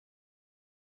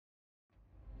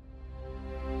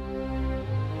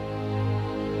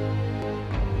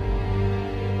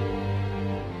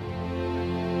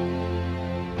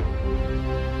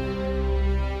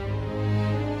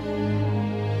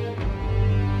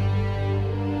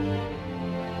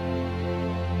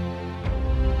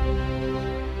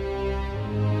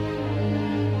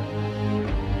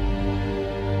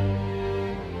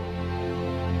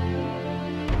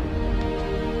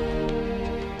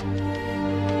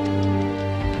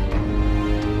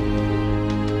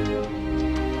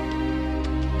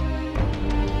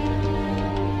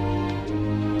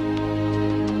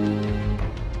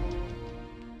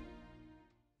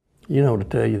You know, to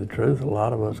tell you the truth, a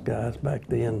lot of us guys back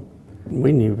then,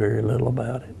 we knew very little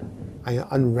about it. I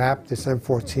unwrapped this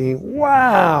M14.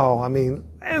 Wow! I mean,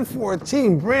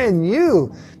 M14, brand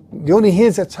new. The only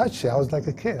hands that touched it, I was like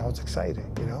a kid. I was excited,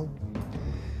 you know?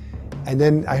 And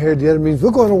then I heard the other Marines,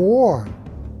 we're going to war.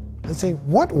 I say,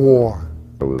 what war?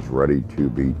 I was ready to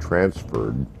be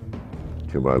transferred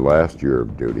to my last year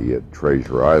of duty at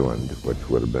Treasure Island, which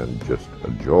would have been just a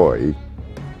joy.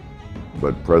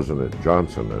 But President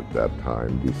Johnson at that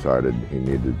time decided he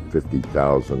needed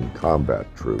 50,000 combat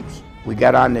troops. We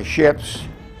got on the ships.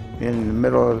 In the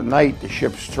middle of the night, the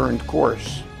ships turned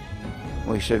course.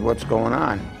 We said, what's going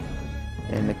on?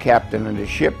 And the captain of the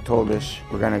ship told us,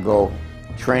 we're going to go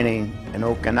training in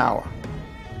Okinawa.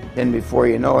 Then before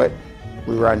you know it,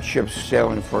 we were on ships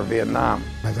sailing for Vietnam.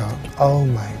 I go, oh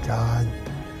my God,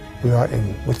 we are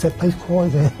in, what's that place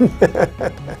called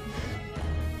again?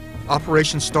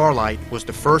 Operation Starlite was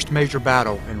the first major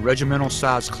battle and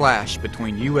regimental-sized clash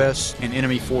between U.S. and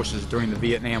enemy forces during the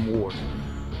Vietnam War.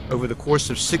 Over the course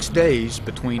of 6 days,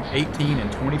 between 18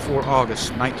 and 24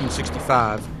 August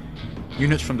 1965,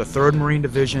 units from the 3rd Marine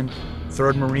Division,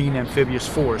 3rd Marine Amphibious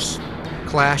Force,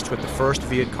 clashed with the 1st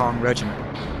Viet Cong Regiment.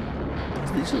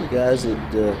 These are the guys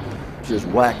that just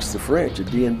waxed the French at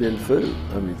Dien Bien Phu.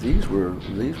 I mean, these were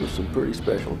some pretty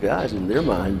special guys in their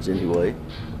minds anyway.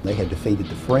 They had defeated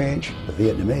the French, the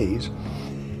Vietnamese,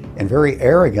 and very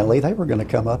arrogantly they were going to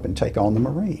come up and take on the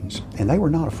Marines, and they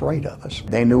were not afraid of us.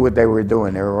 They knew what they were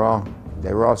doing. They were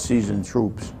all seasoned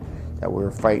troops that were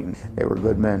fighting. They were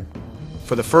good men.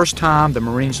 For the first time, the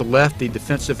Marines left the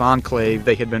defensive enclave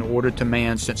they had been ordered to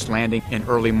man since landing in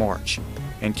early March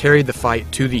and carried the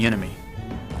fight to the enemy.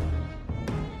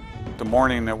 The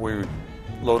morning that we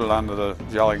loaded onto the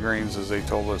Jolly Greens, as they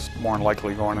told us, more than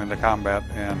likely going into combat,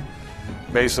 and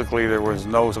basically there was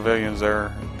no civilians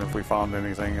there. If we found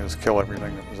anything, it was kill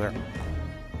everything that was there.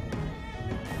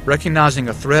 Recognizing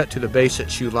a threat to the base at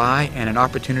Chu Lai and an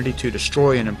opportunity to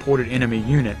destroy an imported enemy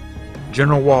unit,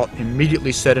 General Walt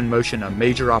immediately set in motion a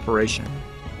major operation.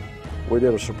 We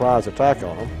did a surprise attack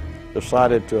on them,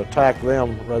 decided to attack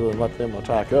them rather than let them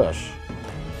attack us.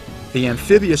 The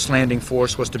amphibious landing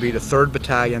force was to be the 3rd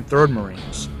Battalion, 3rd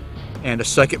Marines, and a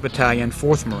 2nd Battalion,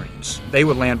 4th Marines. They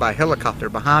would land by helicopter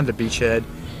behind the beachhead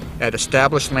at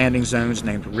established landing zones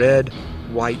named Red,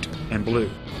 White, and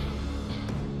Blue.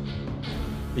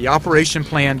 The operation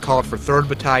plan called for 3rd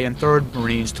Battalion, 3rd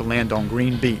Marines to land on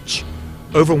Green Beach,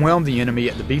 overwhelm the enemy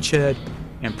at the beachhead,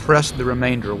 and press the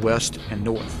remainder west and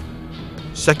north.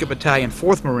 2nd Battalion,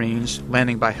 4th Marines,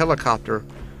 landing by helicopter,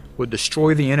 would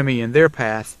destroy the enemy in their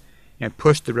path and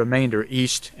push the remainder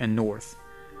east and north.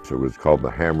 So it was called the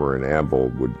hammer and anvil,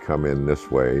 would come in this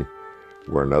way,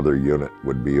 where another unit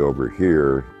would be over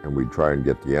here, and we'd try and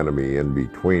get the enemy in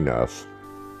between us.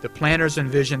 The planners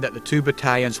envisioned that the 2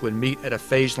 battalions would meet at a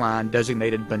phase line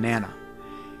designated Banana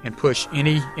and push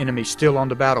any enemy still on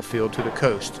the battlefield to the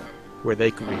coast, where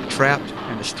they could be trapped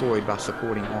and destroyed by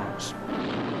supporting arms.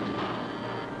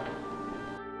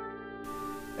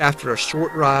 After a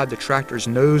short ride, the tractors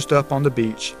nosed up on the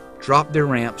beach, dropped their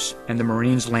ramps, and the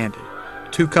Marines landed,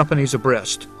 2 companies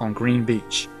abreast on Green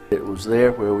Beach. It was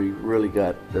there where we really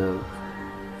got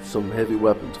some heavy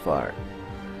weapons fired.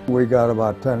 We got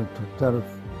about 10 or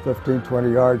 15,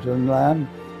 20 yards inland,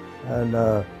 and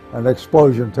an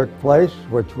explosion took place,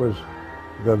 which was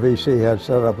the VC had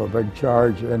set up a big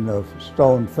charge in the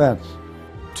stone fence.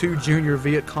 2 junior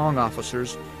Viet Cong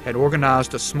officers had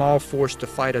organized a small force to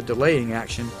fight a delaying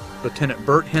action. Lieutenant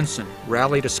Bert Henson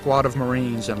rallied a squad of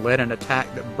Marines and led an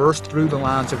attack that burst through the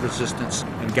lines of resistance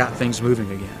and got things moving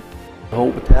again. The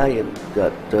whole battalion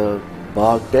got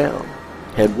bogged down.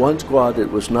 Had one squad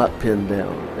that was not pinned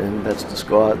down, and that's the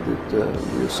squad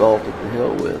that we assaulted the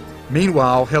hill with.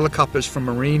 Meanwhile, helicopters from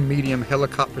Marine Medium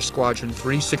Helicopter Squadron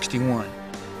 361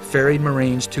 ferried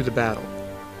Marines to the battle.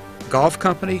 Golf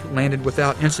Company landed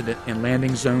without incident in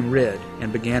Landing Zone Red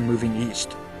and began moving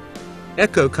east.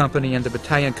 Echo Company and the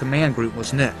Battalion Command Group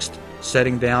was next,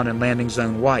 setting down in Landing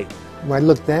Zone White. When I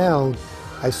looked down,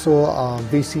 I saw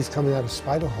VCs coming out of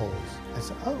spider holes. I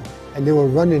said, oh, and they were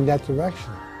running in that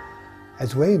direction. I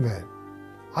said, wait a minute,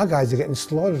 our guys are getting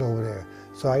slaughtered over there.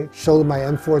 So I showed them my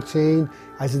M14.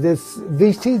 I said, there's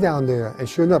VCs down there. And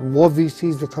sure enough, more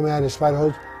VCs were coming out of the spider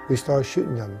holes. We started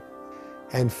shooting them.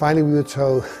 And finally we were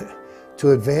told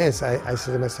to advance. I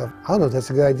said to myself, I don't know if that's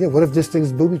a good idea. What if this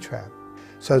thing's booby-trapped?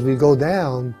 So as we go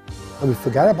down, and we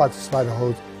forgot about the spider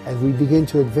holes, as we begin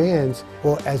to advance,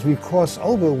 or as we cross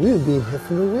over, we were being hit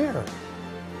from the rear.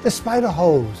 The spider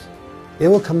holes, they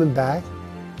were coming back,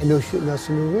 and they were shooting us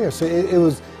in the rear. So it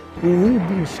was, we were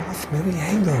being shot from every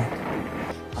angle.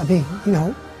 I mean, you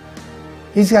know,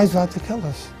 These guys were out to kill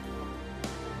us.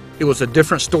 It was a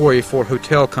different story for a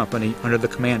hotel company under the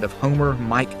command of Homer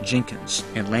Mike Jenkins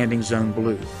in Landing Zone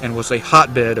Blue, and was a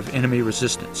hotbed of enemy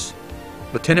resistance.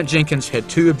 Lieutenant Jenkins had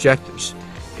two objectives,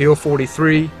 Hill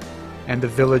 43 and the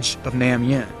village of Nam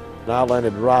Yen. And I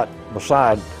landed right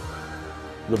beside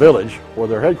the village where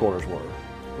their headquarters were.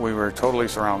 We were totally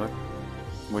surrounded.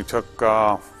 We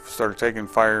started taking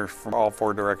fire from all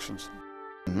four directions.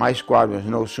 My squad was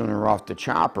no sooner off the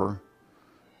chopper,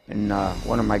 and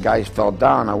one of my guys fell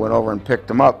down. I went over and picked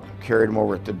him up, carried him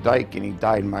over at the dike, and he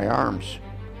died in my arms.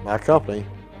 My company,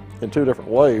 in two different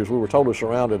ways, we were totally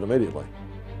surrounded immediately.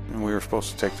 And we were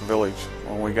supposed to take the village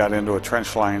when we got into a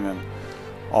trench line, and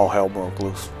all hell broke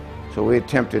loose. So we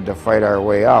attempted to fight our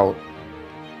way out,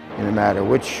 and no matter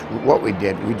what we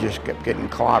did, we just kept getting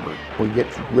clobbered. We get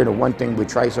rid of one thing, we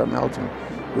try something else, and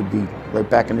we'd be right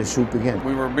back in the soup again.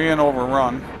 We were being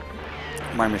overrun.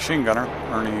 My machine gunner,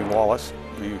 Ernie Wallace,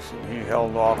 he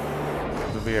held off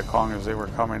the Viet Cong as they were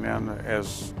coming in,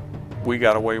 as we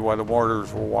got away while the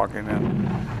mortars were walking in.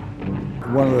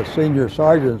 One of the senior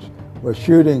sergeants was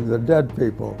shooting the dead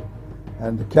people,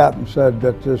 and the captain said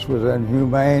that this was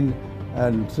inhumane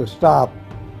and to stop,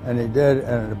 and he did,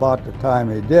 and about the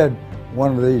time he did,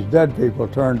 one of these dead people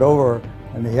turned over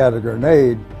and he had a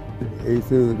grenade. He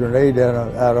threw the grenade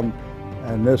at him,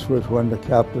 and this was when the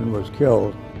captain was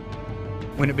killed.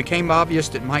 When it became obvious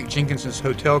that Mike Jenkins'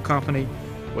 hotel company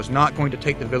was not going to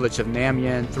take the village of Nam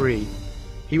Yen 3,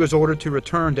 he was ordered to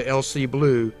return to LC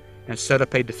Blue and set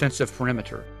up a defensive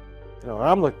perimeter. You know,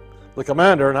 I'm the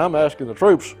commander, and I'm asking the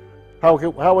troops how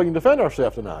we can defend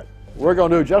ourselves tonight. We're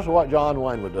going to do just what John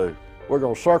Wayne would do. We're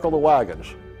going to circle the wagons.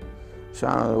 So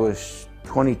it was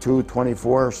 22,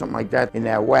 24, or something like that in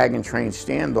that wagon train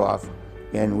standoff,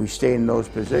 and we stayed in those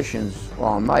positions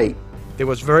all night. There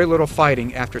was very little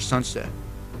fighting after sunset.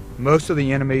 Most of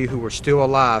the enemy who were still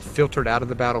alive filtered out of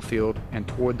the battlefield and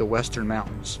toward the western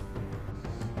mountains.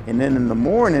 And then in the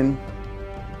morning,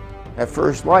 at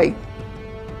first light,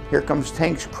 here comes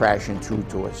tanks crashing through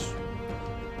to us.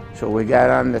 So we got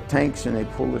on the tanks and they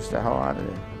pulled us the hell out of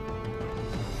there.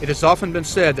 It has often been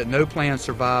said that no plan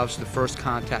survives the first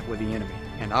contact with the enemy,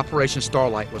 and Operation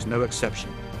Starlite was no exception.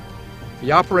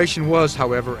 The operation was,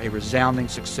 however, a resounding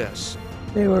success.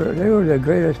 They were the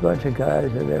greatest bunch of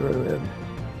guys that ever lived.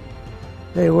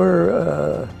 They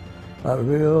were a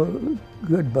real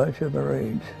good bunch of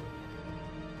Marines.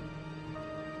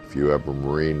 If you have a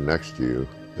Marine next to you,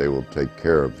 they will take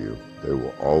care of you. They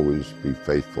will always be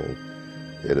faithful.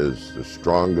 It is the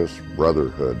strongest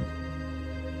brotherhood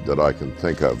that I can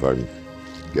think of. I'm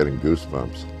getting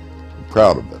goosebumps. I'm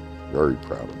proud of it, very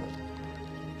proud of it.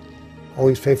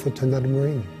 Always faithful to another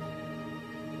Marine.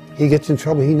 He gets in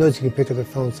trouble, he knows he can pick up the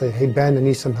phone and say, hey, Ben, I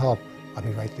need some help. I'll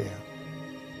be right there.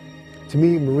 To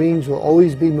me, Marines will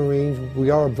always be Marines.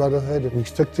 We are a brotherhood, and we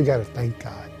stick together, thank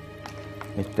God.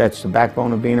 That's the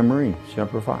backbone of being a Marine,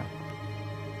 Semper Fi.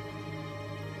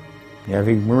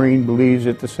 Every Marine believes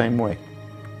it the same way.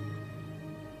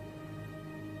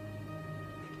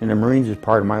 And the Marines is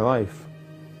part of my life.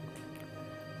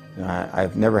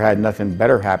 I've never had nothing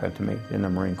better happen to me than the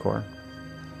Marine Corps.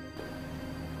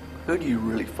 Who do you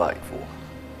really fight for?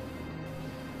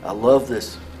 I love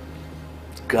this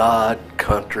God,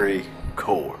 country,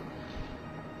 Corps.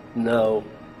 No,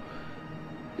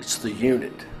 it's the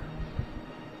unit,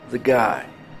 the guy.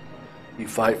 You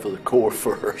fight for the Corps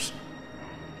first.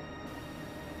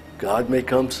 God may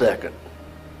come second,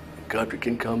 and country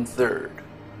can come third,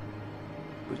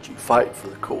 but you fight for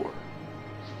the Corps.